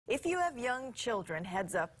If you have young children,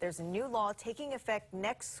 heads up, there's a new law taking effect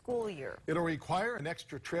next school year. It'll require an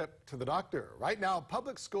extra trip to the doctor. Right now,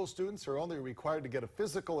 public school students are only required to get a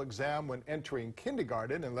physical exam when entering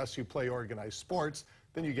kindergarten, unless you play organized sports.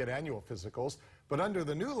 Then you get annual physicals. But under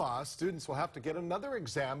the new law, students will have to get another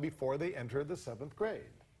exam before they enter the 7th grade.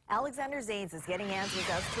 Alexander Zanes is getting answers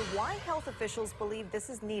as to why health officials believe this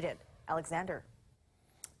is needed. Alexander.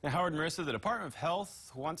 Now, Howard and Marissa, the Department of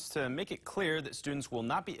Health wants to make it clear that students will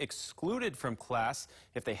not be excluded from class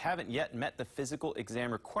if they haven't yet met the physical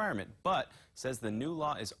exam requirement, but says the new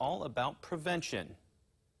law is all about prevention.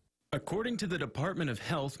 According to the Department of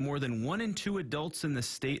Health, more than 1 in 2 adults in the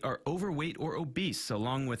state are overweight or obese,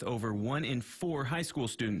 along with over 1 in 4 high school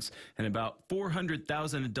students. And about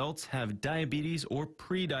 400,000 adults have diabetes or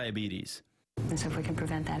pre-diabetes. And so if we can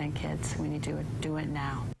prevent that in kids, we need to do it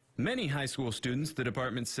now. Many high school students, the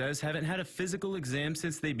department says, haven't had a physical exam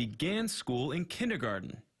since they began school in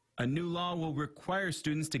kindergarten. A new law will require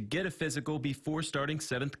students to get a physical before starting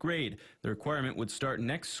 7th grade. The requirement would start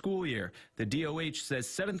next school year. The DOH says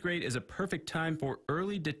 7th grade is a perfect time for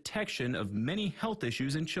early detection of many health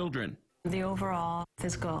issues in children. The overall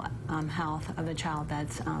physical health of the child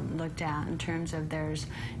that's looked at in terms of their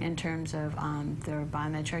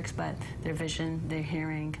biometrics, but their vision, their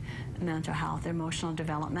hearing, mental health, their emotional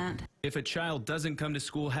development. If a child doesn't come to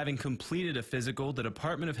school having completed a physical, the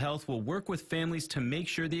Department of Health will work with families to make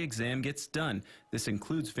sure the exam gets done. This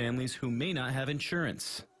includes families who may not have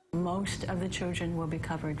insurance. Most of the children will be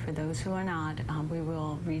covered. For those who are not, we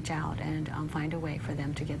will reach out and find a way for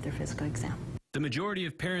them to get their physical exam. The majority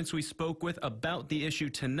of parents we spoke with about the issue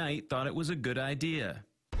tonight thought it was a good idea.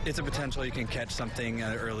 It's a potential you can catch something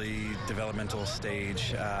at an early developmental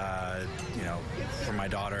stage. You know, for my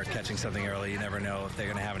daughter, catching something early, you never know if they're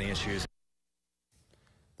going to have any issues.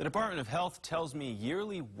 The Department of Health tells me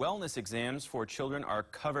yearly wellness exams for children are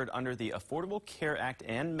covered under the Affordable Care Act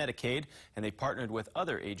and Medicaid, and they partnered with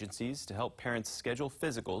other agencies to help parents schedule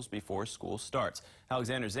physicals before school starts.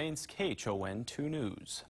 Alexander Zanes, KHON 2 News.